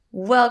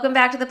Welcome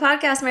back to the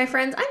podcast, my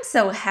friends. I'm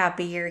so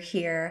happy you're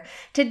here.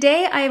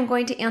 Today, I am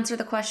going to answer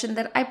the question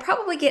that I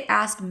probably get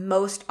asked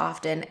most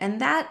often,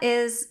 and that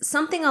is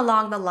something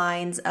along the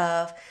lines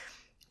of,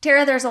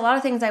 Tara, there's a lot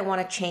of things I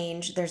want to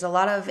change. There's a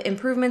lot of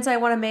improvements I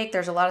want to make.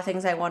 There's a lot of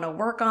things I want to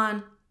work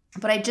on,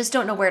 but I just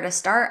don't know where to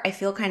start. I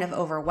feel kind of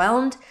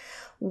overwhelmed.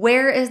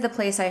 Where is the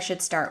place I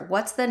should start?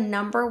 What's the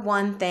number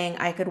one thing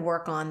I could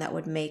work on that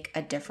would make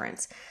a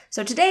difference?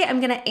 So today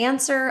I'm going to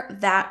answer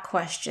that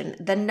question.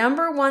 The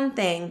number one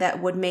thing that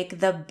would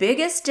make the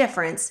biggest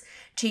difference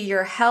to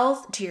your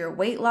health, to your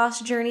weight loss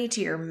journey,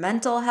 to your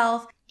mental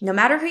health, no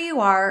matter who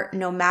you are,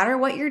 no matter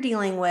what you're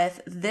dealing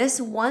with,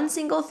 this one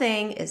single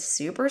thing is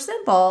super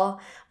simple,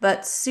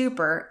 but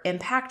super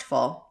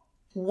impactful.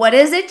 What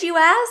is it, you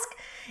ask?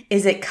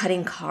 Is it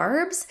cutting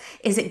carbs?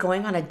 Is it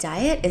going on a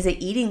diet? Is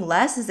it eating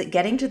less? Is it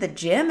getting to the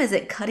gym? Is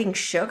it cutting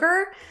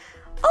sugar?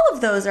 All of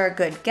those are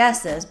good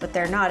guesses, but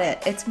they're not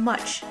it. It's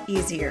much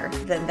easier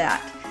than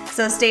that.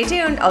 So stay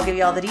tuned. I'll give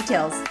you all the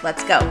details.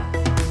 Let's go.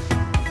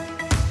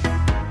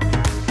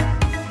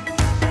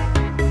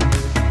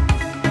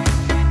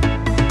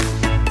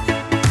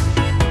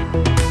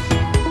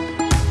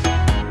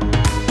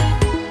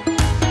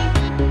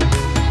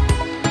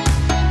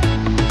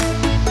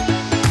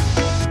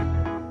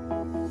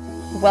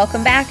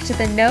 Welcome back to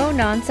the No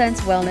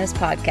Nonsense Wellness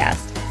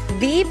Podcast,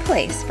 the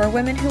place for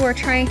women who are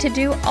trying to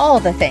do all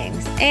the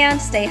things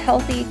and stay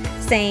healthy,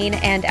 sane,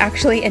 and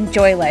actually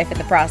enjoy life in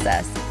the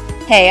process.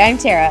 Hey, I'm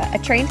Tara, a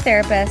trained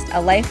therapist,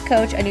 a life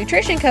coach, a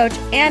nutrition coach,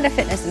 and a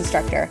fitness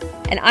instructor,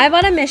 and I'm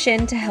on a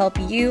mission to help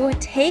you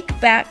take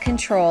back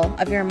control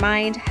of your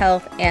mind,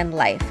 health, and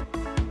life.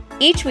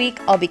 Each week,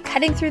 I'll be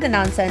cutting through the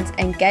nonsense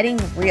and getting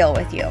real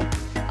with you.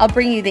 I'll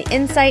bring you the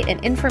insight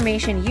and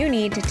information you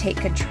need to take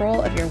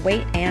control of your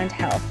weight and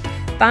health,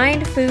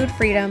 find food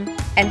freedom,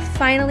 and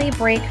finally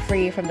break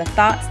free from the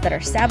thoughts that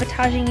are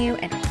sabotaging you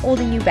and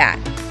holding you back.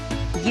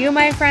 You,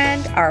 my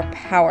friend, are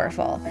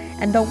powerful,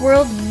 and the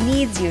world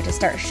needs you to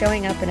start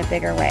showing up in a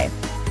bigger way.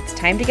 It's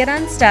time to get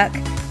unstuck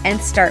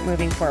and start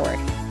moving forward.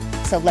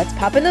 So let's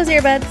pop in those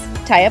earbuds,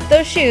 tie up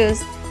those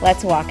shoes,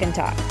 let's walk and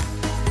talk.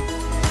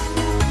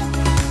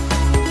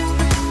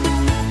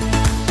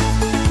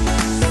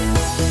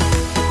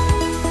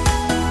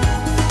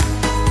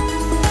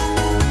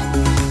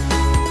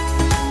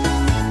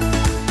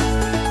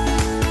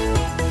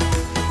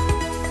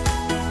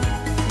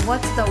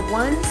 What's the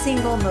one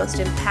single most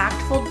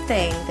impactful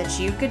thing that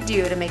you could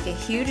do to make a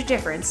huge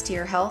difference to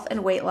your health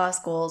and weight loss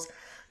goals,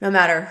 no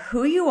matter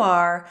who you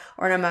are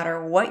or no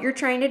matter what you're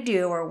trying to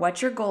do or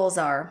what your goals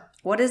are?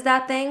 What is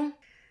that thing?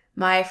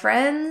 My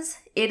friends,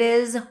 it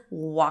is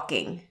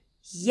walking.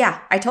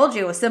 Yeah, I told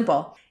you it was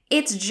simple.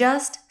 It's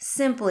just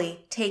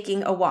simply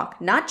taking a walk,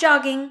 not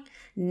jogging,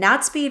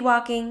 not speed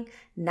walking,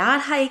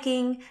 not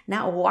hiking,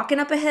 not walking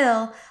up a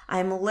hill.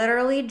 I'm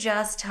literally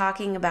just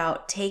talking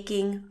about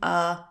taking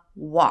a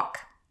walk.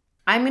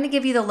 I'm going to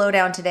give you the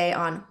lowdown today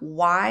on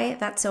why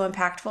that's so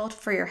impactful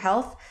for your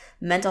health,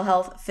 mental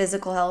health,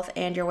 physical health,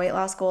 and your weight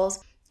loss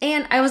goals.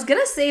 And I was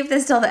going to save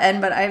this till the end,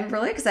 but I'm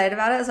really excited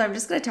about it, so I'm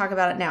just going to talk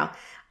about it now.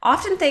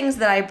 Often things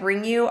that I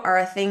bring you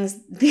are things,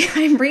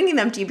 I'm bringing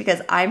them to you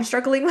because I'm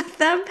struggling with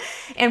them,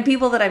 and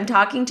people that I'm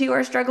talking to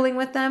are struggling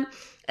with them.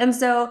 And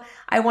so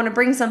I want to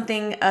bring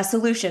a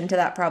solution to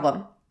that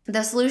problem.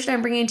 The solution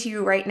I'm bringing to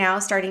you right now,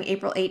 starting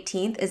April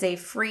 18th, is a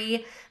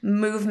free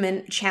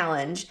movement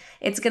challenge.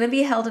 It's going to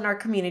be held in our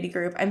community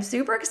group. I'm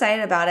super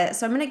excited about it.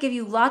 So I'm going to give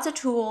you lots of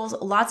tools,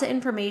 lots of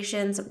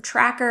information, some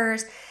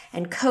trackers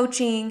and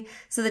coaching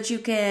so that you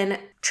can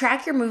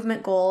track your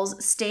movement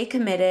goals, stay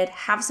committed,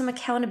 have some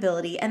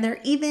accountability, and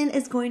there even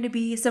is going to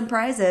be some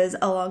prizes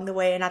along the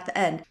way and at the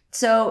end.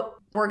 So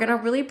we're going to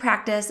really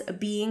practice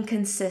being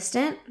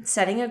consistent,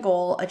 setting a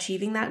goal,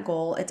 achieving that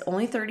goal. It's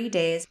only 30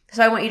 days.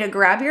 So I want you to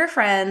grab your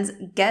friends,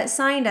 get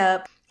signed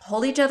up,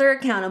 hold each other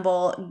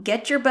accountable,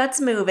 get your butts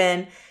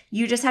moving.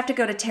 You just have to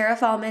go to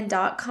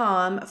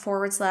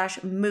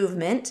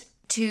tarafallman.com/movement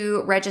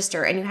to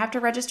register, and you have to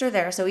register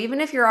there. So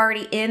even if you're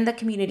already in the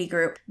community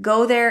group,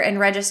 go there and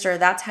register.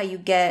 That's how you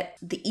get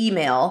the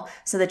email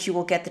so that you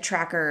will get the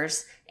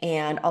trackers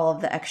and all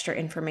of the extra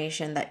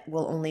information that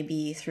will only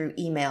be through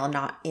email,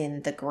 not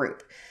in the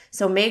group.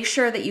 So make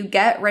sure that you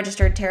get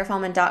registered,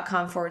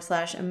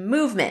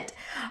 tarafallman.com/movement.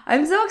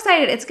 I'm so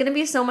excited. It's going to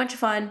be so much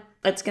fun.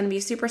 It's going to be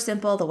super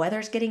simple. The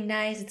weather's getting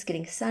nice. It's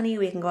getting sunny.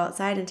 We can go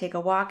outside and take a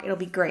walk. It'll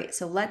be great.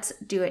 So let's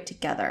do it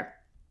together.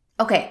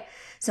 Okay.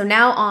 So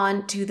now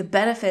on to the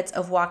benefits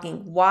of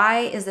walking.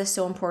 Why is this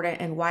so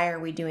important and why are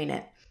we doing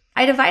it?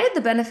 I divided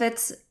the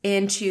benefits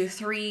into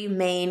three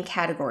main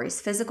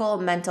categories: physical,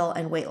 mental,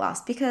 and weight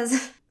loss,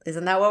 because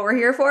isn't that what we're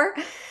here for?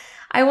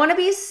 I want to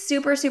be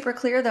super, super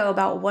clear though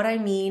about what I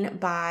mean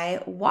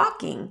by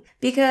walking,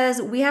 because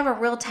we have a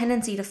real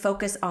tendency to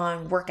focus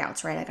on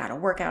workouts, right? I got to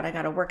work out, I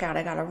got to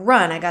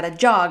run, I got to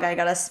jog, I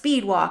got to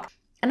speed walk.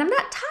 And I'm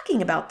not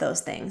talking about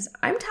those things.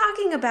 I'm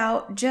talking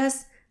about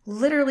just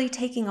literally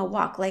taking a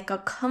walk, like a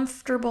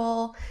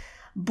comfortable,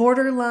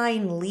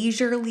 borderline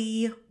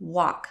leisurely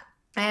walk.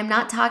 I am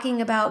not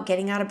talking about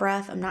getting out of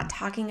breath. I'm not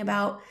talking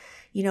about,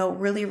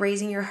 really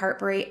raising your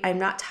heart rate. I'm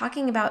not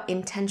talking about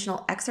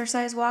intentional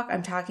exercise walk.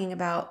 I'm talking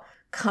about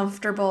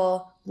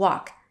comfortable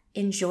walk.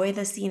 Enjoy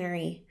the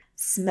scenery,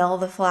 smell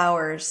the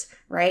flowers,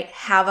 right?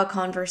 Have a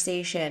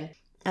conversation.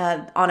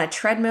 On a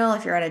treadmill,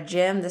 if you're at a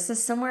gym, this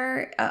is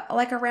somewhere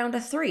like around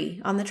a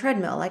 3 on the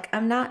treadmill. Like,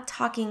 I'm not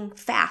talking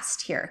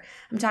fast here.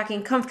 I'm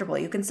talking comfortable.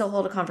 You can still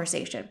hold a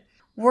conversation.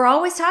 We're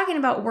always talking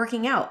about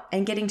working out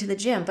and getting to the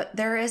gym, but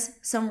there is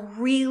some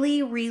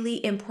really,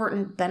 really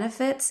important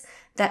benefits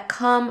that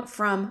come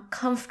from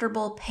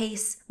comfortable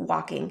pace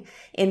walking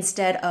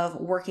instead of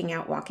working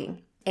out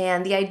walking.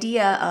 And the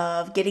idea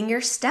of getting your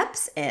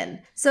steps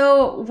in.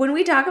 So when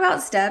we talk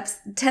about steps,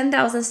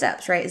 10,000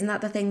 steps, right? Isn't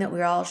that the thing that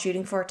we're all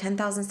shooting for?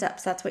 10,000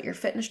 steps. That's what your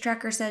fitness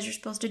tracker says you're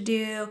supposed to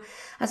do.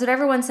 That's what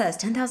everyone says.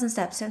 10,000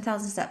 steps,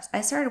 10,000 steps. I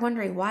started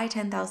wondering, why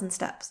 10,000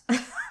 steps?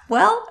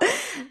 Well,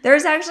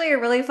 there's actually a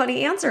really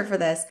funny answer for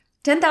this.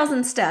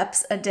 10,000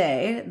 steps a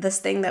day, this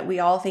thing that we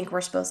all think we're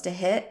supposed to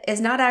hit,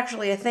 is not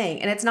actually a thing.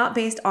 And it's not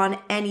based on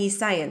any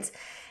science.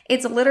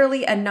 It's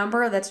literally a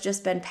number that's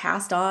just been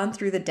passed on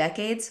through the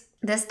decades.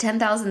 This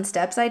 10,000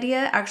 steps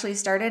idea actually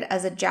started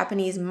as a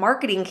Japanese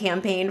marketing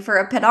campaign for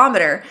a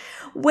pedometer.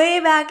 Way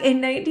back in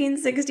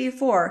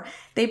 1964,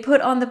 they put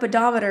on the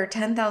pedometer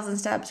 10,000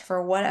 steps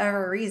for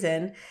whatever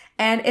reason,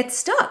 and it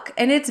stuck.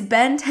 And it's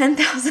been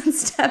 10,000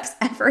 steps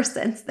ever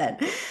since then.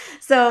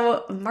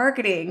 So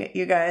marketing,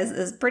 you guys,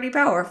 is pretty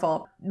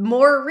powerful.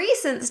 More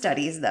recent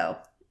studies, though,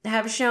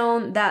 have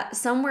shown that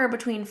somewhere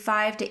between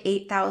 5,000 to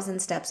 8,000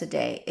 steps a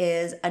day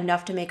is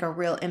enough to make a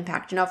real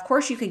impact. Now, of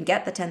course, you can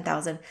get the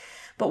 10,000,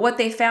 but what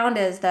they found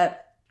is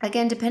that,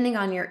 again, depending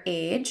on your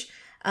age,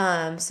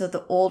 so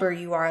the older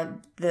you are,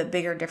 the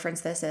bigger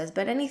difference this is,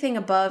 but anything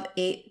above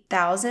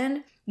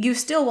 8,000, you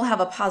still will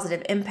have a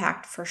positive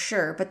impact for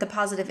sure, but the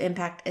positive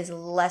impact is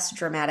less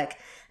dramatic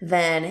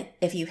than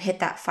if you hit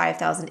that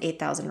 5,000,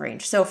 8,000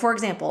 range. So for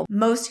example,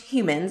 most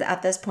humans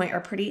at this point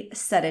are pretty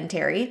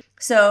sedentary.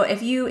 So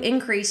if you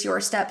increase your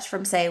steps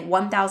from say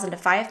 1,000 to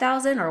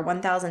 5,000 or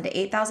 1,000 to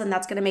 8,000,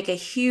 that's going to make a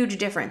huge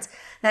difference.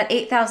 That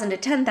 8,000 to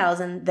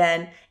 10,000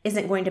 then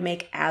isn't going to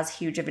make as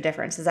huge of a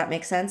difference. Does that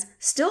make sense?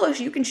 Still, if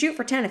you can shoot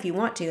for 10 if you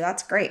want to,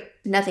 that's great.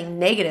 Nothing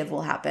negative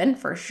will happen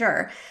for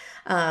sure.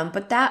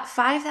 But that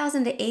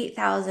 5,000 to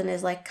 8,000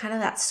 is like kind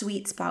of that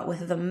sweet spot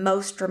with the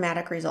most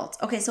dramatic results.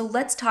 Okay, so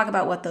let's talk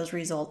about what those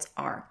results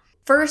are.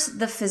 First,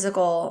 the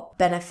physical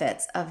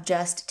benefits of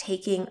just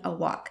taking a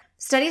walk.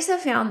 Studies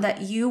have found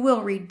that you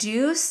will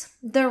reduce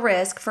the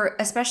risk for,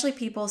 especially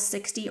people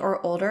 60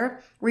 or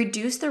older,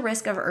 reduce the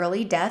risk of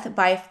early death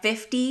by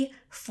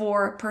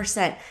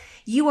 54%.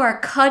 You are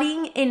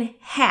cutting in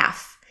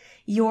half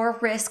your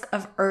risk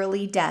of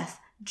early death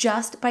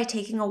just by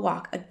taking a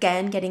walk,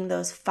 again, getting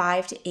those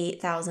 5,000 to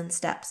 8,000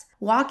 steps.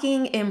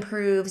 Walking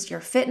improves your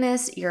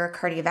fitness, your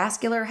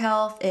cardiovascular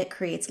health. It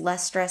creates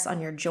less stress on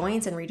your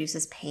joints and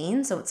reduces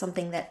pain. So it's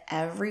something that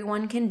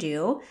everyone can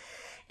do.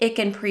 It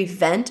can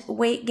prevent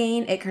weight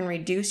gain. It can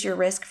reduce your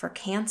risk for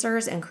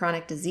cancers and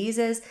chronic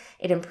diseases.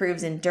 It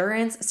improves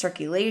endurance,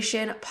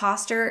 circulation,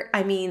 posture.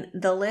 I mean,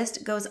 the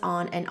list goes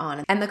on.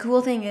 And the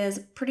cool thing is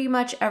pretty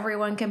much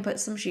everyone can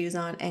put some shoes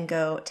on and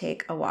go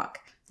take a walk.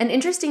 An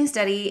interesting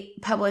study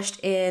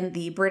published in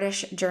the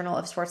British Journal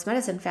of Sports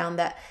Medicine found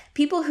that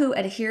people who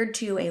adhered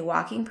to a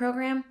walking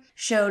program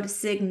showed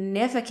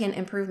significant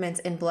improvements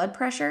in blood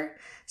pressure,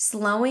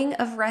 slowing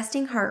of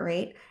resting heart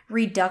rate,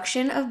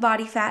 reduction of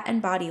body fat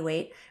and body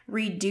weight,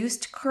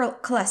 reduced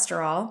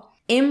cholesterol,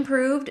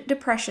 improved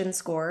depression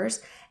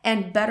scores,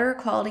 and better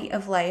quality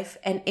of life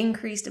and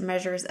increased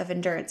measures of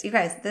endurance. You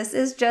guys, this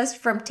is just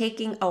from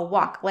taking a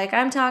walk. Like,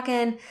 I'm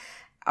talking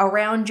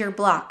around your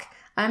block.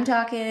 I'm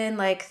talking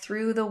like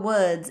through the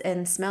woods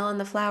and smelling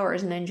the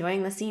flowers and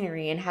enjoying the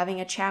scenery and having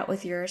a chat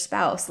with your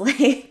spouse.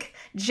 Like,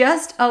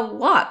 just a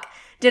walk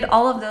did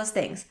all of those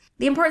things.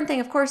 The important thing,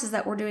 of course, is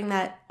that we're doing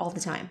that all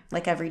the time,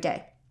 like every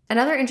day.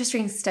 Another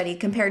interesting study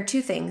compared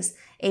two things,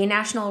 a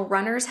national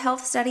runner's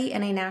health study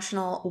and a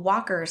national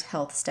walker's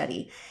health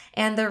study.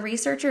 And the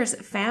researchers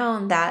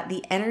found that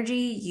the energy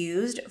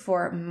used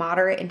for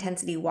moderate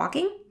intensity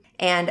walking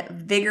and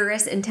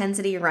vigorous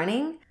intensity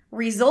running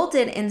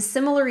resulted in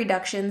similar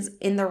reductions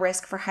in the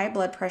risk for high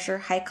blood pressure,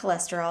 high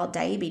cholesterol,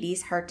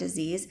 diabetes, heart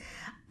disease.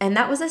 And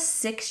that was a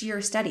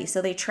 6-year study.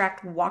 So they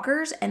tracked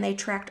walkers and they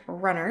tracked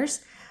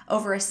runners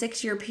over a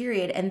 6-year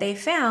period. And they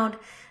found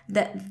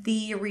that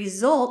the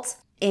results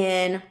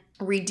in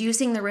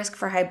reducing the risk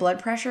for high blood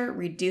pressure,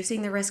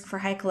 reducing the risk for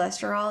high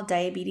cholesterol,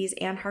 diabetes,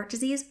 and heart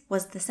disease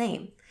was the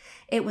same.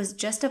 It was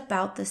just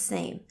about the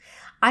same.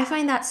 I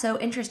find that so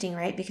interesting,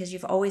 right? Because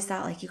you've always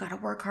thought like, you got to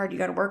work hard, you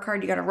got to work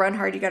hard, you got to run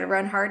hard, you got to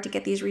run hard to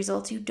get these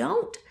results. You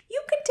don't.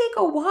 You can take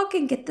a walk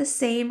and get the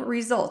same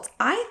results.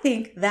 I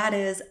think that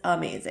is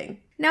amazing.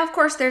 Now, of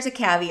course, there's a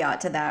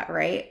caveat to that,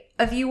 right?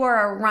 If you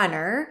are a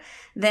runner,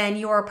 then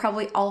you are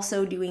probably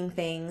also doing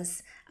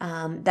things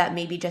that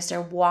maybe just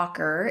a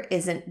walker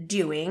isn't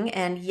doing.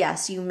 And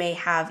yes, you may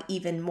have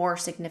even more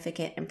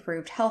significant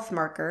improved health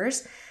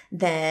markers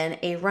than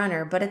a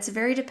runner, but it's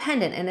very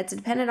dependent, and it's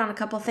dependent on a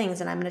couple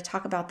things. And I'm going to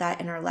talk about that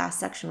in our last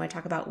section when I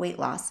talk about weight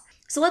loss.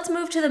 So let's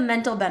move to the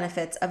mental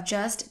benefits of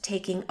just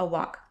taking a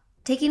walk.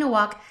 Taking a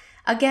walk,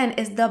 again,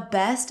 is the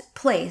best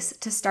place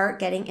to start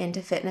getting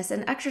into fitness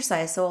and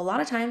exercise. So a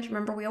lot of times,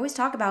 remember, we always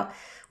talk about,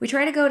 we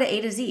try to go to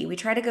A to Z. We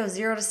try to go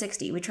 0 to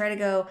 60. We try to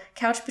go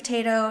couch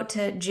potato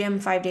to gym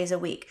 5 days a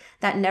week.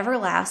 That never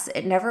lasts.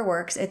 It never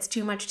works. It's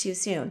too much too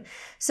soon.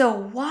 So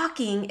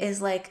walking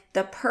is like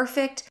the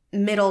perfect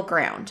middle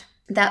ground.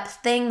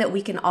 That thing that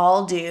we can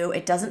all do.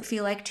 It doesn't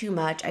feel like too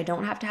much. I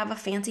don't have to have a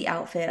fancy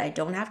outfit. I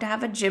don't have to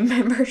have a gym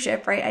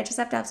membership, right? I just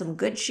have to have some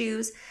good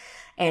shoes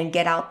and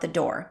get out the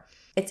door.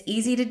 It's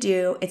easy to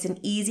do. It's an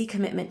easy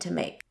commitment to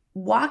make.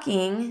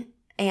 Walking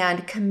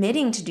and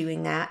committing to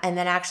doing that and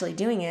then actually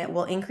doing it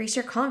will increase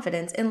your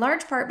confidence, in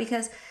large part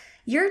because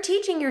you're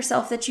teaching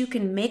yourself that you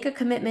can make a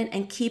commitment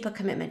and keep a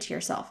commitment to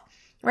yourself,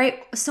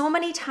 right? So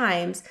many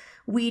times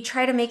we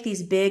try to make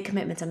these big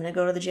commitments. I'm going to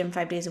go to the gym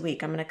 5 days a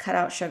week. I'm going to cut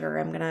out sugar.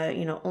 I'm going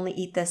to, only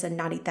eat this and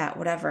not eat that,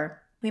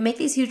 whatever. We make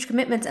these huge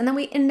commitments and then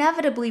we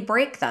inevitably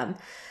break them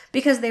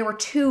because they were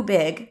too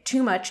big,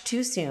 too much,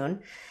 too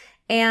soon.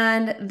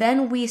 And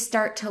then we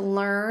start to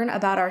learn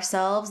about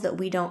ourselves that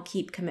we don't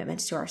keep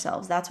commitments to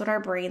ourselves. That's what our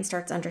brain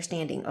starts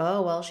understanding.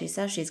 Oh, well, she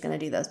says she's going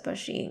to do this, but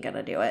she ain't going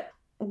to do it.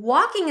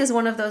 Walking is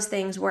one of those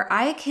things where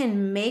I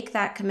can make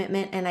that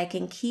commitment and I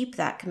can keep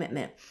that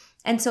commitment.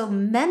 And so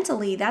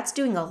mentally, that's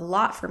doing a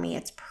lot for me.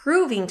 It's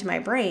proving to my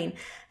brain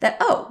that,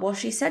 oh, well,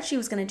 she said she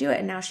was going to do it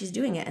and now she's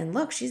doing it. And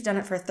look, she's done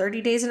it for 30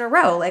 days in a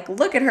row. Like,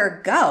 look at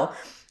her go.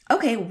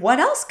 Okay,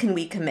 what else can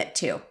we commit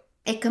to?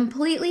 It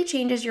completely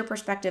changes your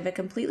perspective. It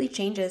completely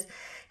changes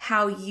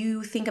how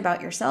you think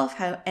about yourself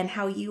and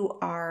how you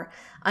are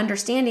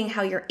understanding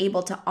how you're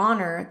able to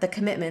honor the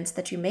commitments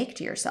that you make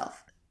to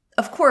yourself.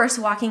 Of course,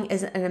 walking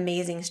is an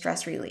amazing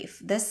stress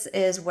relief. This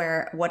is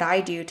where what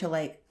I do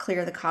to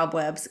clear the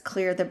cobwebs,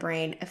 clear the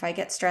brain. If I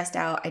get stressed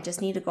out, I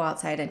just need to go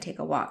outside and take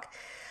a walk.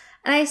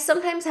 And I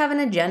sometimes have an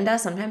agenda.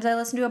 Sometimes I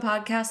listen to a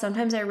podcast.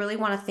 Sometimes I really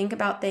want to think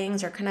about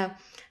things or kind of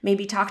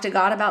maybe talk to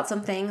God about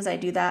some things. I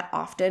do that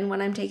often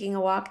when I'm taking a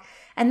walk.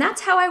 And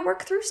that's how I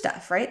work through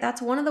stuff, right?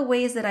 That's one of the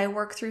ways that I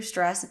work through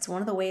stress. It's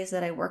one of the ways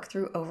that I work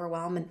through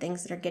overwhelm and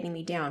things that are getting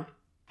me down.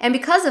 And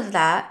because of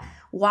that,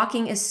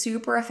 walking is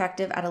super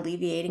effective at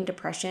alleviating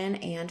depression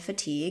and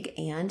fatigue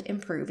and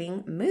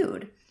improving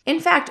mood. In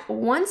fact,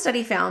 one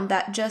study found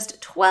that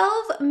just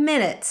 12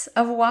 minutes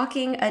of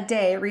walking a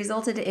day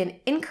resulted in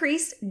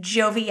increased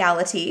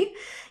joviality,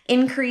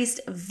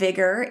 increased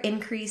vigor,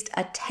 increased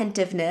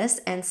attentiveness,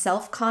 and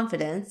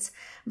self-confidence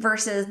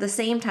versus the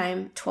same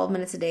time 12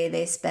 minutes a day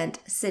they spent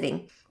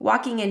sitting.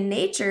 Walking in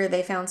nature,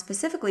 they found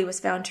specifically,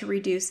 was found to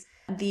reduce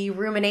the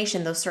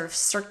rumination, those sort of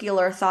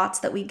circular thoughts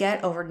that we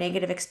get over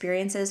negative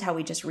experiences, how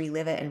we just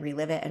relive it and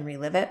relive it and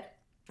relive it.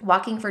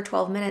 Walking for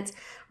 12 minutes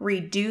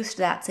reduced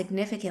that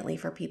significantly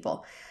for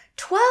people.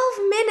 12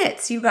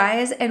 minutes, you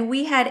guys, and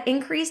we had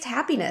increased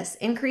happiness,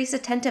 increased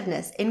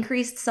attentiveness,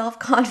 increased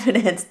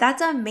self-confidence.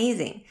 That's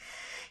amazing.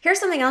 Here's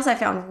something else I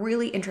found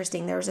really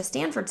interesting. There was a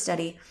Stanford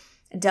study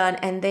done,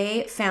 and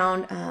they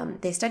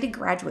found, they studied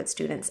graduate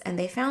students, and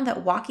they found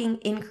that walking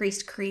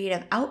increased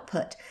creative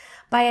output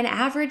by an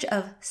average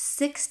of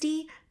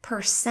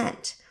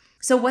 60%.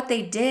 So what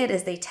they did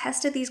is they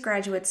tested these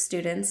graduate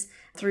students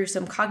through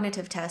some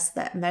cognitive tests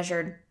that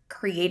measured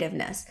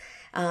creativeness.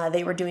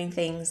 They were doing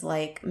things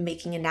like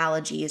making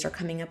analogies or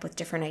coming up with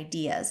different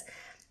ideas.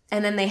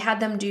 And then they had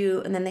them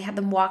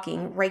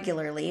walking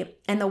regularly.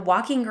 And the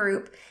walking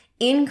group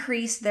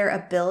increased their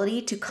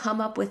ability to come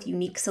up with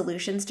unique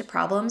solutions to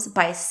problems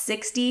by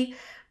 60%.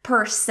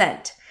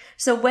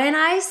 So when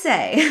I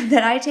say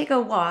that I take a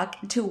walk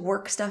to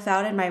work stuff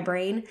out in my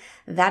brain,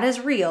 that is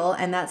real,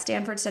 and that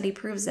Stanford study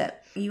proves it.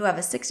 You have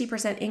a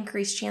 60%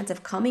 increased chance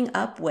of coming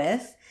up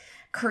with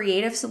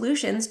creative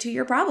solutions to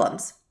your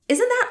problems.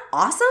 Isn't that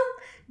awesome?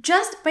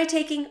 Just by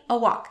taking a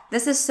walk.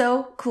 This is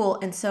so cool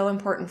and so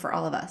important for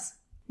all of us.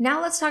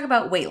 Now let's talk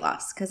about weight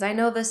loss, because I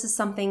know this is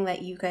something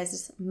that you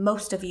guys,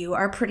 most of you,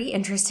 are pretty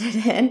interested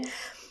in.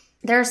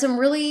 There are some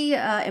really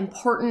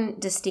important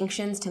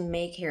distinctions to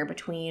make here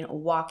between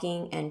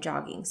walking and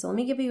jogging. So let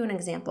me give you an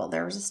example.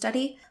 There was a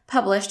study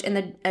published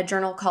in a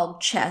journal called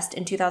Chest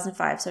in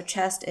 2005. So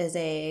Chest is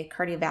a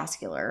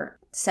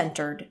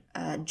cardiovascular-centered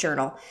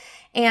journal.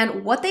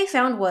 And what they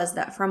found was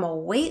that from a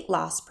weight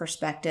loss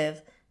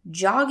perspective,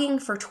 jogging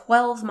for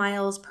 12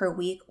 miles per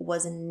week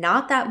was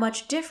not that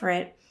much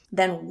different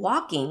than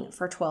walking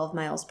for 12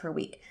 miles per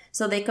week.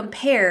 So they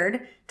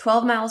compared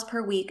 12 miles per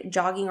week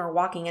jogging or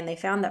walking, and they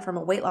found that from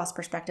a weight loss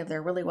perspective,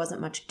 there really wasn't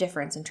much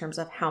difference in terms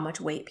of how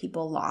much weight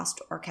people lost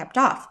or kept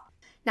off.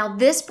 Now,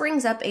 this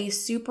brings up a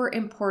super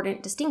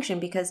important distinction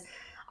because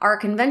our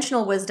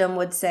conventional wisdom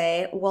would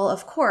say, well,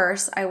 of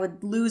course, I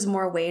would lose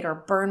more weight or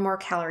burn more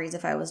calories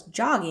if I was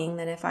jogging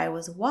than if I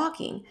was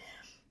walking.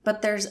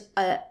 But there's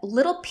a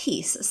little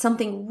piece,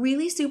 something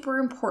really super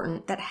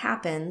important that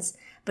happens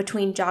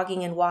between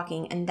jogging and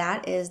walking, and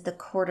that is the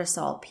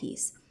cortisol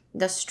piece,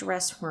 the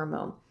stress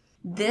hormone.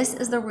 This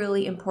is the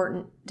really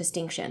important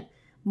distinction.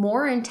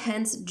 More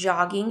intense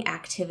jogging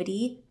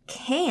activity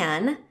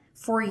can,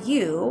 for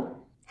you,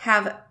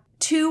 have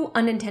two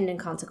unintended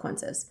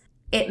consequences.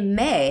 It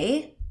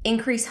may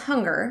increase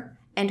hunger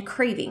and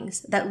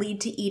cravings that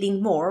lead to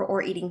eating more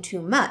or eating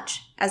too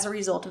much as a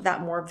result of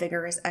that more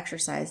vigorous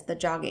exercise, the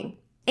jogging.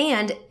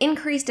 And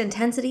increased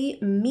intensity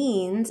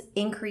means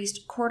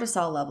increased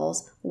cortisol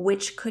levels,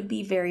 which could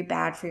be very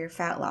bad for your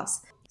fat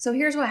loss. So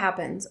here's what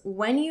happens.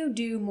 When you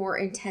do more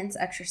intense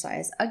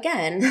exercise,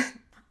 again,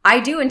 I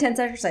do intense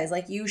exercise,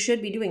 like you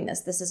should be doing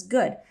this. This is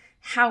good.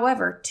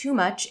 However, too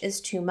much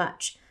is too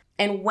much.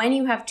 And when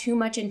you have too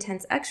much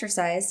intense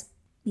exercise,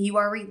 you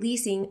are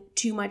releasing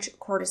too much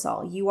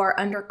cortisol. You are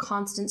under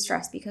constant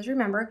stress because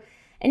remember,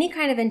 any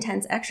kind of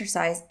intense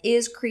exercise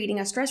is creating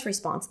a stress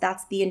response.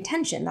 That's the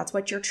intention. That's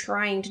what you're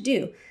trying to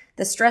do.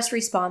 The stress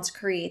response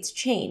creates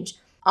change,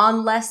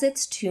 unless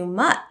it's too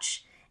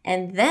much.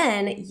 And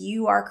then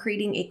you are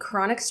creating a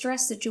chronic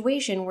stress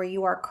situation where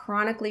you are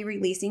chronically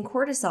releasing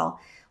cortisol.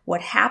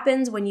 What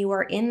happens when you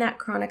are in that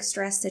chronic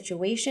stress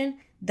situation?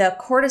 The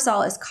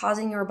cortisol is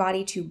causing your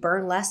body to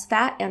burn less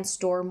fat and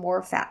store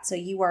more fat. So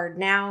you are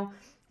now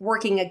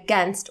working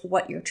against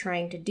what you're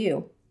trying to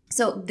do.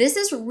 So this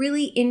is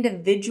really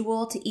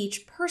individual to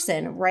each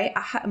person, right?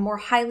 A more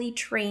highly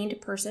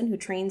trained person who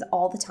trains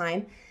all the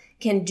time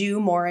can do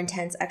more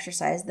intense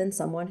exercise than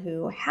someone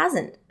who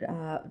hasn't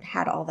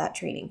had all that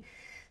training.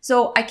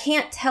 So I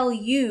can't tell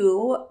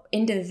you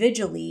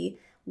individually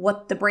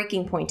what the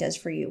breaking point is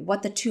for you,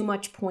 what the too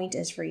much point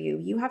is for you.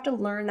 You have to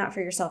learn that for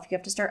yourself. You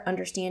have to start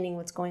understanding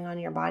what's going on in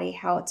your body,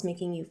 how it's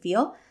making you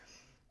feel,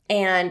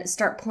 and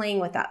start playing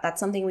with that. That's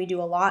something we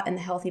do a lot in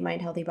the Healthy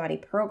Mind, Healthy Body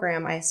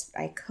program.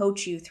 I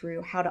coach you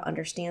through how to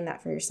understand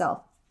that for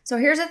yourself. So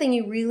here's the thing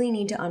you really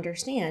need to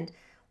understand.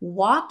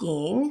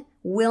 Walking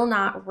will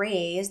not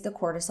raise the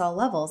cortisol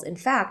levels. In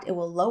fact, it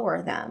will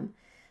lower them.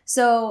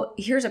 So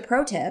here's a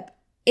pro tip.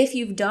 If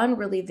you've done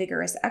really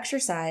vigorous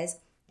exercise,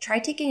 try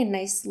taking a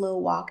nice slow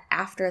walk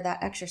after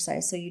that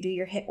exercise. So you do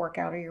your HIIT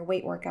workout or your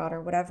weight workout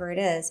or whatever it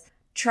is.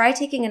 Try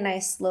taking a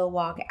nice slow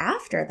walk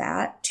after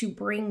that to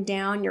bring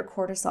down your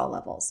cortisol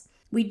levels.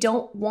 We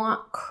don't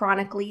want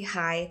chronically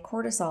high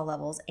cortisol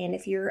levels. And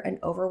if you're an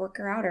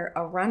overworker outer,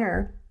 a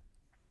runner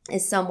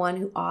is someone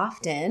who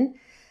often,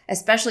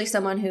 especially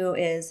someone who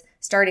is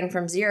starting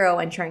from zero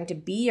and trying to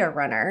be a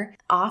runner,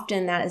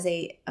 often that is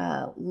a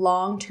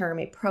long-term,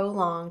 a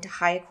prolonged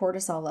high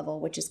cortisol level,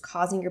 which is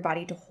causing your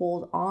body to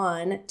hold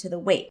on to the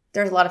weight.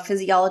 There's a lot of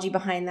physiology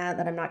behind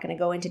that I'm not going to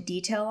go into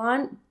detail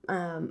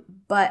on,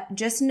 but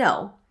just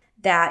know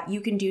that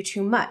you can do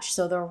too much.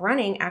 So the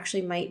running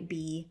actually might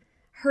be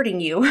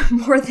hurting you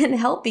more than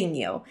helping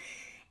you.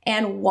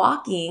 And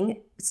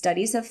walking,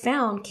 studies have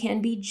found,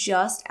 can be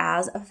just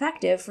as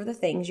effective for the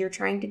things you're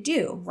trying to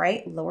do,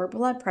 right? Lower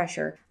blood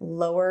pressure,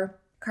 lower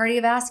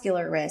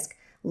cardiovascular risk,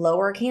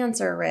 lower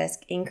cancer risk,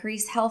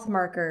 increase health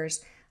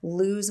markers,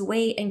 lose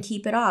weight and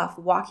keep it off.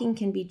 Walking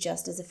can be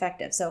just as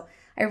effective. So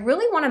I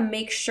really want to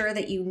make sure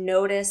that you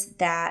notice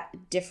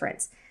that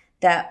difference,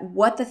 that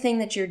what the thing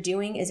that you're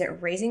doing, is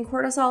it raising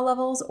cortisol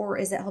levels or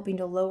is it helping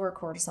to lower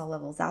cortisol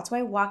levels? That's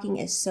why walking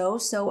is so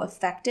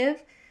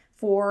effective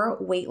for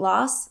weight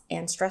loss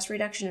and stress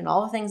reduction and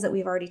all the things that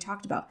we've already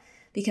talked about,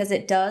 because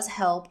it does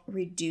help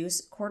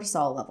reduce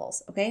cortisol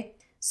levels, okay?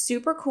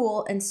 Super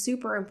cool and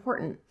super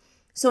important.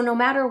 So no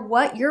matter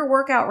what your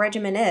workout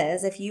regimen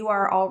is, if you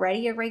are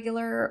already a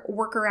regular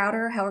worker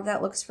outer, however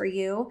that looks for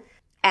you,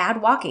 add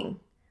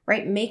walking,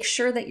 right? Make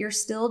sure that you're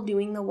still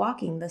doing the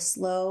walking, the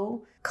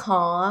slow,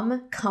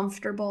 calm,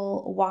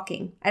 comfortable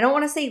walking. I don't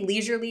want to say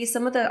leisurely.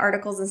 Some of the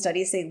articles and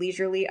studies say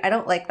leisurely. I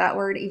don't like that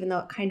word, even though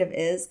it kind of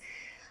is.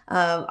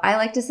 I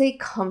like to say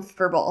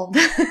comfortable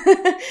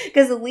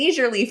because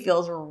leisurely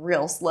feels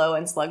real slow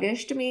and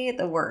sluggish to me.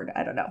 The word,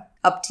 I don't know,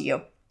 up to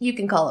you. You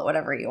can call it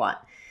whatever you want.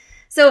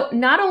 So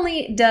not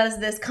only does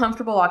this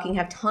comfortable walking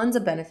have tons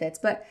of benefits,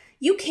 but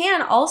you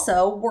can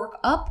also work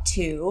up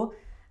to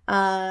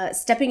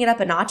stepping it up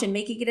a notch and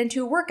making it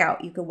into a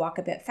workout. You could walk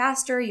a bit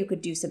faster. You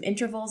could do some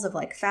intervals of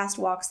like fast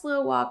walk,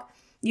 slow walk.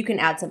 You can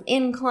add some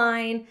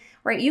incline,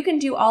 right? You can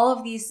do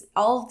all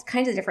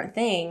kinds of different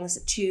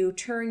things to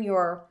turn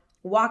your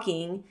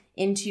walking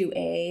into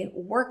a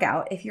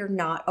workout if you're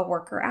not a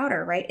worker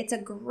outer, right? It's a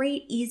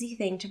great, easy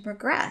thing to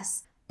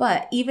progress.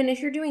 But even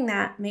if you're doing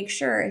that, make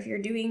sure if you're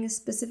doing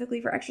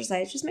specifically for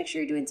exercise, just make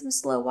sure you're doing some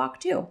slow walk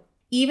too.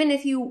 Even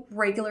if you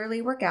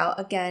regularly work out,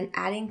 again,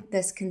 adding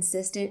this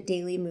consistent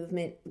daily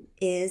movement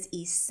is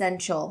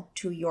essential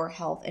to your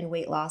health and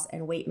weight loss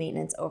and weight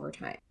maintenance over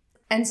time.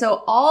 And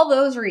so all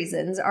those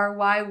reasons are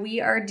why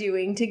we are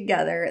doing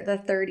together the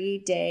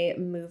 30-day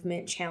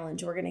movement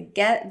challenge. We're going to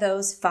get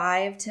those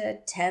 5,000 to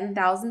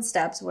 10,000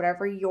 steps,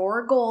 whatever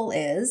your goal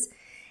is,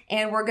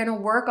 and we're going to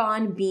work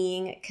on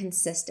being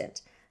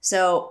consistent.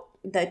 So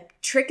the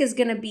trick is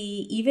going to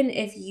be, even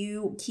if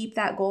you keep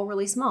that goal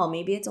really small,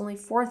 maybe it's only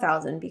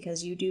 4,000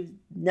 because you do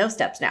no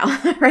steps now,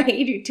 right?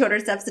 You do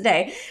 200 steps a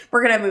day.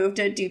 We're going to move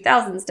to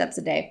 2,000 steps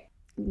a day.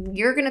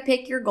 You're going to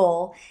pick your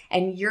goal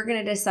and you're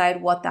going to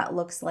decide what that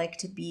looks like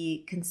to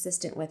be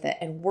consistent with it.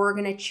 And we're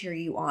going to cheer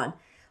you on.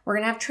 We're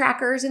going to have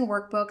trackers and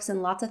workbooks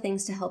and lots of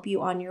things to help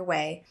you on your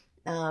way.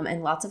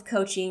 And lots of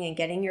coaching and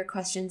getting your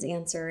questions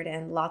answered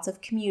and lots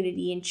of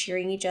community and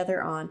cheering each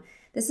other on.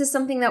 This is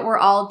something that we're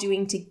all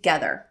doing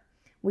together.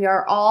 We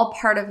are all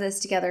part of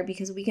this together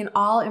because we can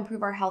all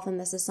improve our health. And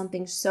this is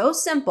something so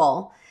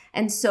simple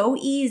and so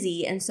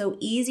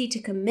easy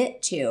to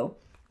commit to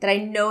that I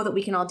know that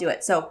we can all do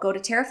it. So go to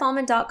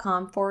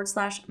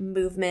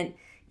tarafallman.com/movement.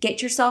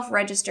 Get yourself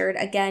registered.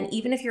 Again,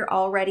 even if you're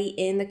already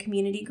in the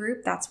community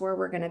group, that's where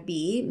we're going to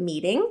be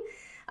meeting.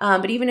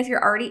 But even if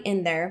you're already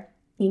in there,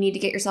 you need to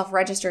get yourself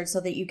registered so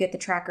that you get the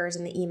trackers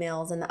and the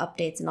emails and the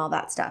updates and all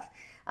that stuff.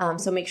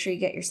 So make sure you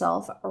get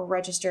yourself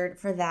registered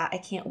for that. I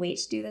can't wait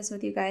to do this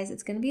with you guys.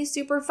 It's going to be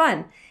super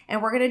fun.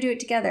 And we're going to do it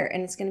together.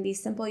 And it's going to be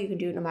simple. You can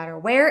do it no matter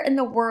where in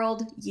the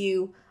world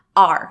you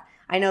are.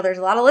 I know there's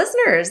a lot of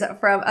listeners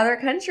from other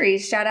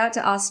countries. Shout out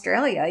to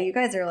Australia. You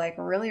guys are like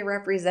really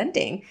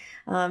representing.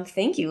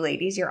 Thank you,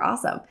 ladies. You're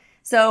awesome.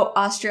 So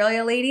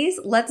Australia ladies,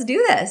 let's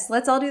do this.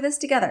 Let's all do this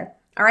together.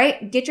 All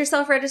right. Get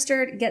yourself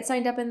registered. Get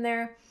signed up in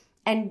there.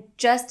 And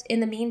just in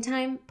the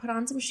meantime, put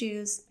on some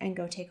shoes and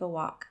go take a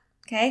walk,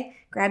 okay?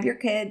 Grab your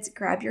kids,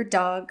 grab your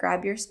dog,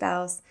 grab your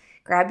spouse,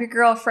 grab your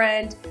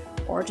girlfriend,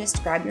 or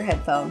just grab your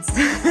headphones.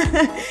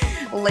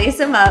 Lace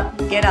them up,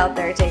 get out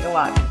there, take a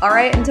walk. All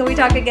right, until we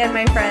talk again,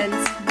 my friends,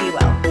 be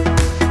well.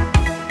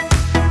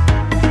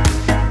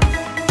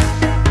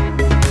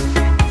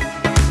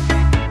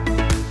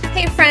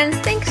 Hey friends,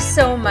 thanks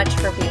so much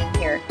for being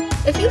here.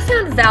 If you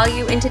found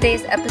value in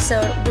today's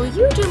episode, will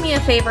you do me a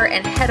favor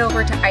and head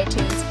over to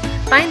iTunes,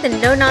 find the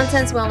No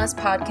Nonsense Wellness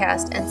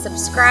Podcast, and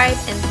subscribe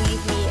and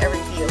leave me a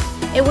review.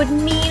 It would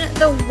mean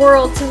the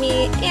world to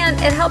me, and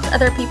it helps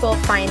other people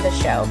find the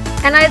show.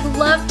 And I'd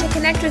love to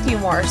connect with you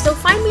more, so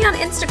find me on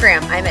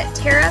Instagram. I'm at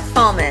Tara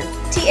Fallman,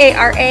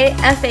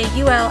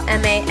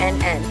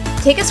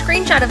 TaraFaulmann. Take a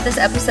screenshot of this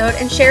episode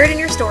and share it in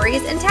your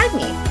stories and tag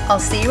me. I'll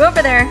see you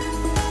over there.